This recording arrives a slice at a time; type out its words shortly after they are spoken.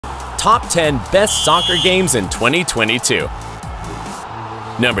Top 10 Best Soccer Games in 2022.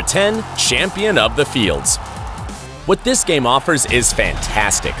 Number 10. Champion of the Fields. What this game offers is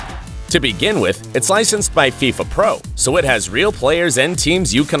fantastic. To begin with, it's licensed by FIFA Pro, so it has real players and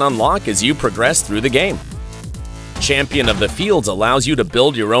teams you can unlock as you progress through the game. Champion of the Fields allows you to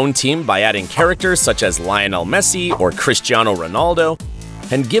build your own team by adding characters such as Lionel Messi or Cristiano Ronaldo,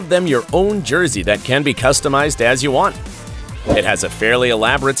 and give them your own jersey that can be customized as you want. It has a fairly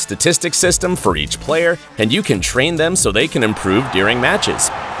elaborate statistics system for each player, and you can train them so they can improve during matches.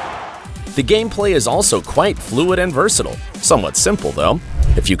 The gameplay is also quite fluid and versatile, somewhat simple though,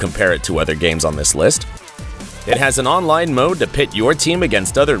 if you compare it to other games on this list. It has an online mode to pit your team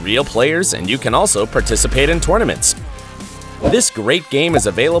against other real players, and you can also participate in tournaments. This great game is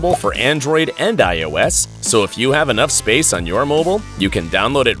available for Android and iOS, so if you have enough space on your mobile, you can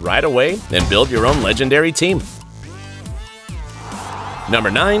download it right away and build your own legendary team. Number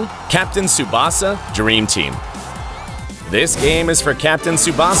 9. Captain Tsubasa Dream Team. This game is for Captain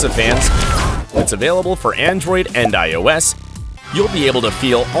Tsubasa fans. It's available for Android and iOS. You'll be able to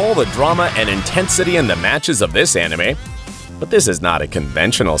feel all the drama and intensity in the matches of this anime. But this is not a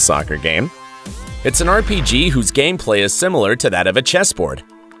conventional soccer game. It's an RPG whose gameplay is similar to that of a chessboard,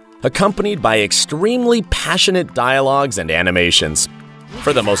 accompanied by extremely passionate dialogues and animations.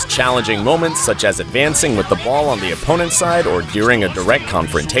 For the most challenging moments, such as advancing with the ball on the opponent's side or during a direct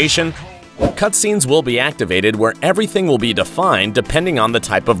confrontation, cutscenes will be activated where everything will be defined depending on the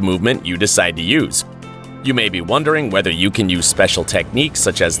type of movement you decide to use. You may be wondering whether you can use special techniques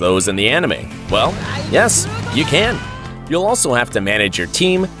such as those in the anime. Well, yes, you can. You'll also have to manage your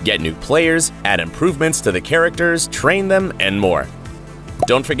team, get new players, add improvements to the characters, train them, and more.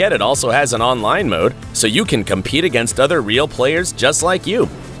 Don't forget it also has an online mode, so you can compete against other real players just like you.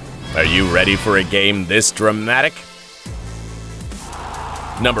 Are you ready for a game this dramatic?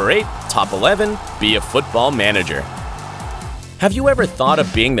 Number 8. Top 11. Be a football manager. Have you ever thought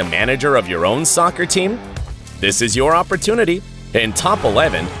of being the manager of your own soccer team? This is your opportunity. In Top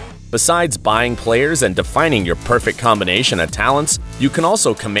 11, besides buying players and defining your perfect combination of talents, you can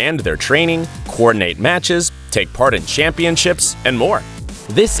also command their training, coordinate matches, take part in championships, and more.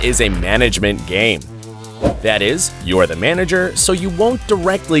 This is a management game. That is, you're the manager, so you won't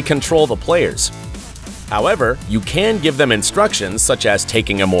directly control the players. However, you can give them instructions such as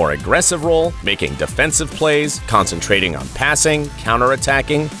taking a more aggressive role, making defensive plays, concentrating on passing,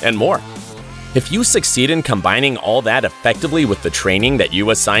 counterattacking, and more. If you succeed in combining all that effectively with the training that you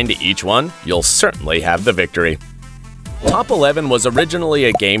assign to each one, you'll certainly have the victory. Top 11 was originally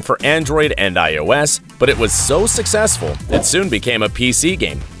a game for Android and iOS, but it was so successful, it soon became a PC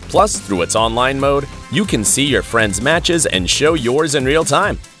game. Plus, through its online mode, you can see your friends' matches and show yours in real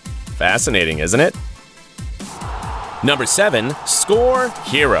time. Fascinating, isn't it? Number 7. Score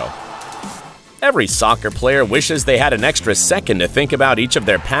Hero. Every soccer player wishes they had an extra second to think about each of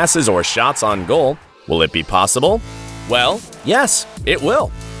their passes or shots on goal. Will it be possible? Well, yes, it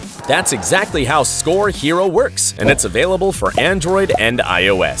will. That's exactly how Score Hero works, and it's available for Android and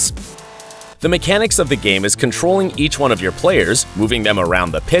iOS. The mechanics of the game is controlling each one of your players, moving them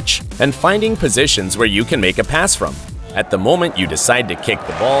around the pitch, and finding positions where you can make a pass from. At the moment you decide to kick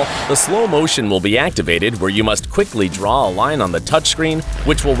the ball, the slow motion will be activated where you must quickly draw a line on the touchscreen,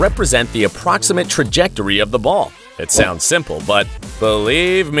 which will represent the approximate trajectory of the ball. It sounds simple, but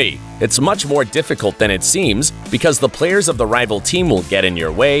believe me, it's much more difficult than it seems because the players of the rival team will get in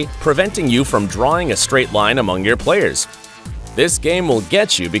your way, preventing you from drawing a straight line among your players. This game will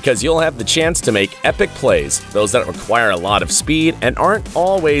get you because you'll have the chance to make epic plays, those that require a lot of speed and aren't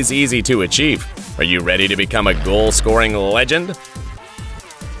always easy to achieve. Are you ready to become a goal-scoring legend?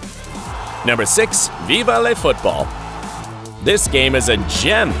 Number 6. Vive le Football. This game is a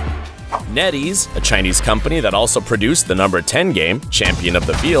gem. NetEase, a Chinese company that also produced the number 10 game, Champion of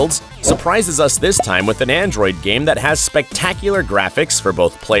the Fields, surprises us this time with an Android game that has spectacular graphics for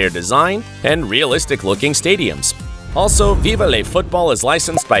both player design and realistic-looking stadiums. Also, Vive le Football is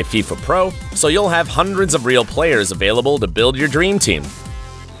licensed by FIFA Pro, so you'll have hundreds of real players available to build your dream team.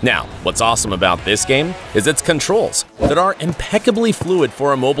 Now, what's awesome about this game is its controls that are impeccably fluid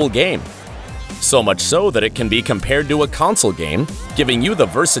for a mobile game. So much so that it can be compared to a console game, giving you the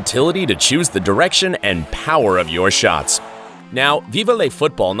versatility to choose the direction and power of your shots. Now, Vive le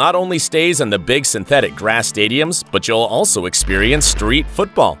Football not only stays in the big synthetic grass stadiums, but you'll also experience street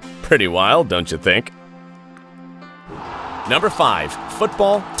football. Pretty wild, don't you think? Number 5.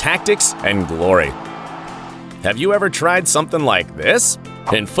 Football, Tactics, and Glory. Have you ever tried something like this?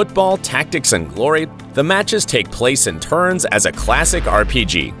 In Football, Tactics, and Glory, the matches take place in turns as a classic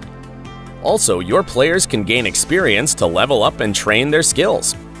RPG. Also, your players can gain experience to level up and train their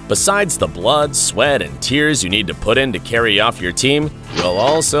skills. Besides the blood, sweat, and tears you need to put in to carry off your team, you'll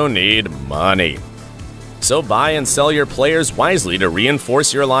also need money. So buy and sell your players wisely to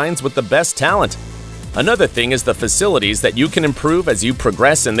reinforce your lines with the best talent. Another thing is the facilities that you can improve as you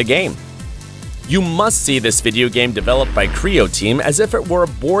progress in the game. You must see this video game developed by Creo Team as if it were a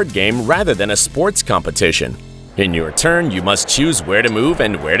board game rather than a sports competition. In your turn, you must choose where to move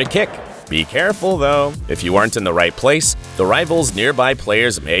and where to kick. Be careful though, if you aren't in the right place, the rivals' nearby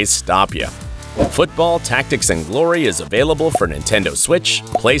players may stop you. Football Tactics and Glory is available for Nintendo Switch,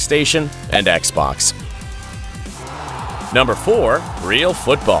 PlayStation, and Xbox. Number 4. Real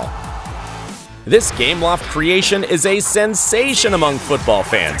Football. This Gameloft creation is a sensation among football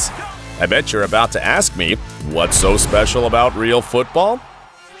fans. I bet you're about to ask me, what's so special about Real Football?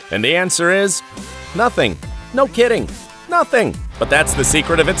 And the answer is, nothing. No kidding, nothing. But that's the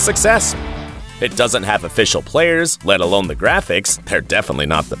secret of its success. It doesn't have official players, let alone the graphics, they're definitely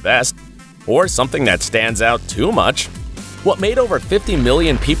not the best, or something that stands out too much. What made over 50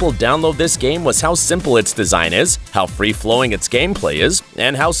 million people download this game was how simple its design is, how free-flowing its gameplay is,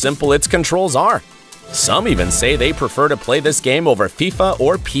 and how simple its controls are. Some even say they prefer to play this game over FIFA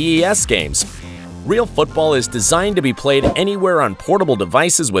or PES games. Real Football is designed to be played anywhere on portable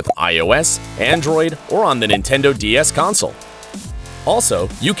devices with iOS, Android, or on the Nintendo DS console. Also,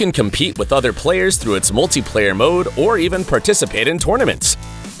 you can compete with other players through its multiplayer mode or even participate in tournaments.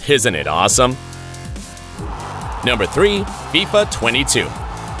 Isn't it awesome? Number 3. FIFA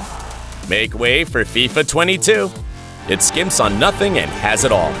 22. Make way for FIFA 22. It skimps on nothing and has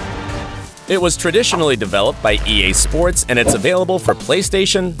it all. It was traditionally developed by EA Sports and it's available for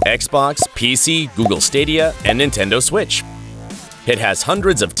PlayStation, Xbox, PC, Google Stadia, and Nintendo Switch. It has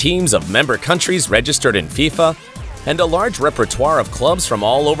hundreds of teams of member countries registered in FIFA and a large repertoire of clubs from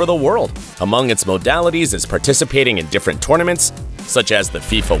all over the world. Among its modalities is participating in different tournaments, such as the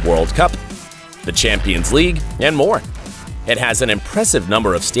FIFA World Cup, the Champions League, and more. It has an impressive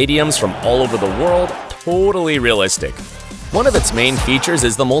number of stadiums from all over the world, totally realistic. One of its main features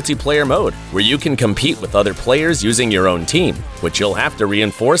is the multiplayer mode, where you can compete with other players using your own team, which you'll have to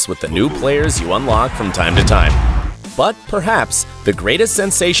reinforce with the new players you unlock from time to time. But perhaps the greatest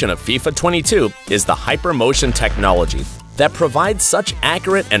sensation of FIFA 22 is the hypermotion technology that provides such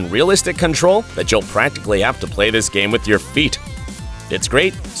accurate and realistic control that you'll practically have to play this game with your feet. It's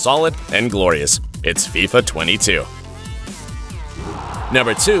great, solid, and glorious. It's FIFA 22.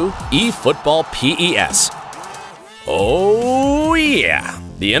 Number 2. eFootball PES. Oh yeah!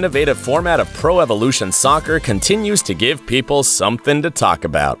 The innovative format of Pro Evolution Soccer continues to give people something to talk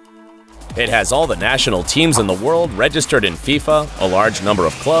about. It has all the national teams in the world registered in FIFA, a large number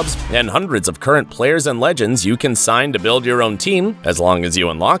of clubs, and hundreds of current players and legends you can sign to build your own team as long as you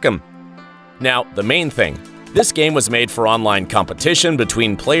unlock them. Now, the main thing. This game was made for online competition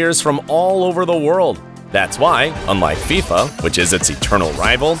between players from all over the world. That's why, unlike FIFA, which is its eternal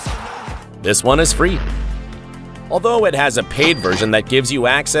rival, this one is free. Although it has a paid version that gives you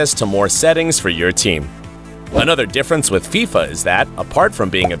access to more settings for your team. Another difference with FIFA is that, apart from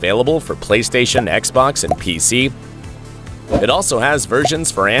being available for PlayStation, Xbox, and PC, it also has versions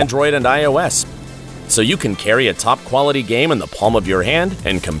for Android and iOS. So you can carry a top-quality game in the palm of your hand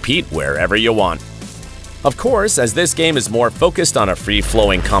and compete wherever you want. Of course, as this game is more focused on a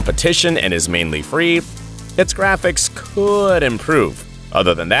free-flowing competition and is mainly free, its graphics could improve.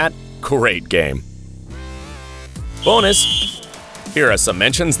 Other than that, great game. Bonus! Here are some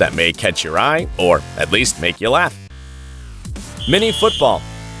mentions that may catch your eye, or at least make you laugh. Mini football.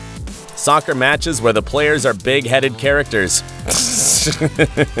 Soccer matches where the players are big-headed characters.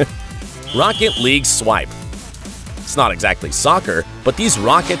 Rocket League Swipe. It's not exactly soccer, but these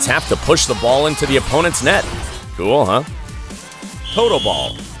rockets have to push the ball into the opponent's net. Cool, huh? Total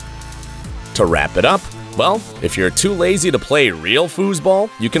Ball. To wrap it up, well, if you're too lazy to play real foosball,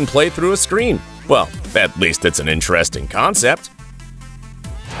 you can play through a screen. Well, at least it's an interesting concept.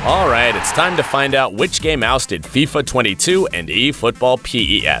 Alright, it's time to find out which game ousted FIFA 22 and eFootball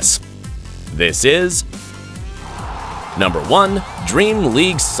PES. This is number 1, Dream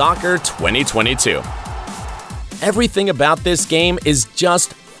League Soccer 2022. Everything about this game is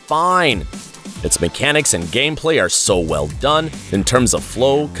just fine. Its mechanics and gameplay are so well done in terms of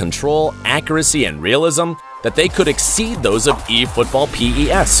flow, control, accuracy, and realism that they could exceed those of eFootball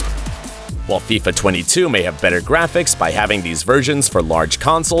PES. While FIFA 22 may have better graphics by having these versions for large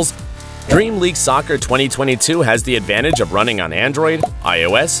consoles, Dream League Soccer 2022 has the advantage of running on Android,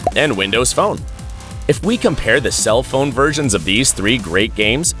 iOS, and Windows Phone. If we compare the cell phone versions of these 3 great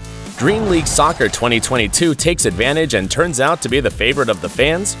games, Dream League Soccer 2022 takes advantage and turns out to be the favorite of the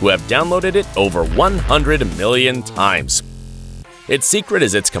fans who have downloaded it over 100 million times. Its secret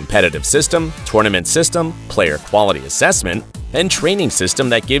is its competitive system, tournament system, player quality assessment, and training system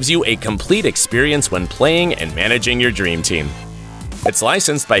that gives you a complete experience when playing and managing your dream team. It's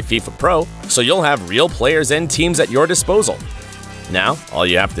licensed by FIFA Pro, so you'll have real players and teams at your disposal. Now, all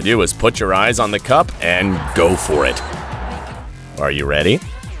you have to do is put your eyes on the cup and go for it. Are you ready?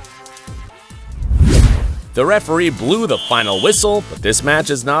 The referee blew the final whistle, but this match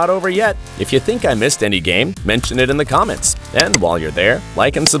is not over yet. If you think I missed any game, mention it in the comments. And while you're there,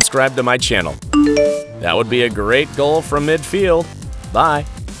 like and subscribe to my channel. That would be a great goal from midfield. Bye.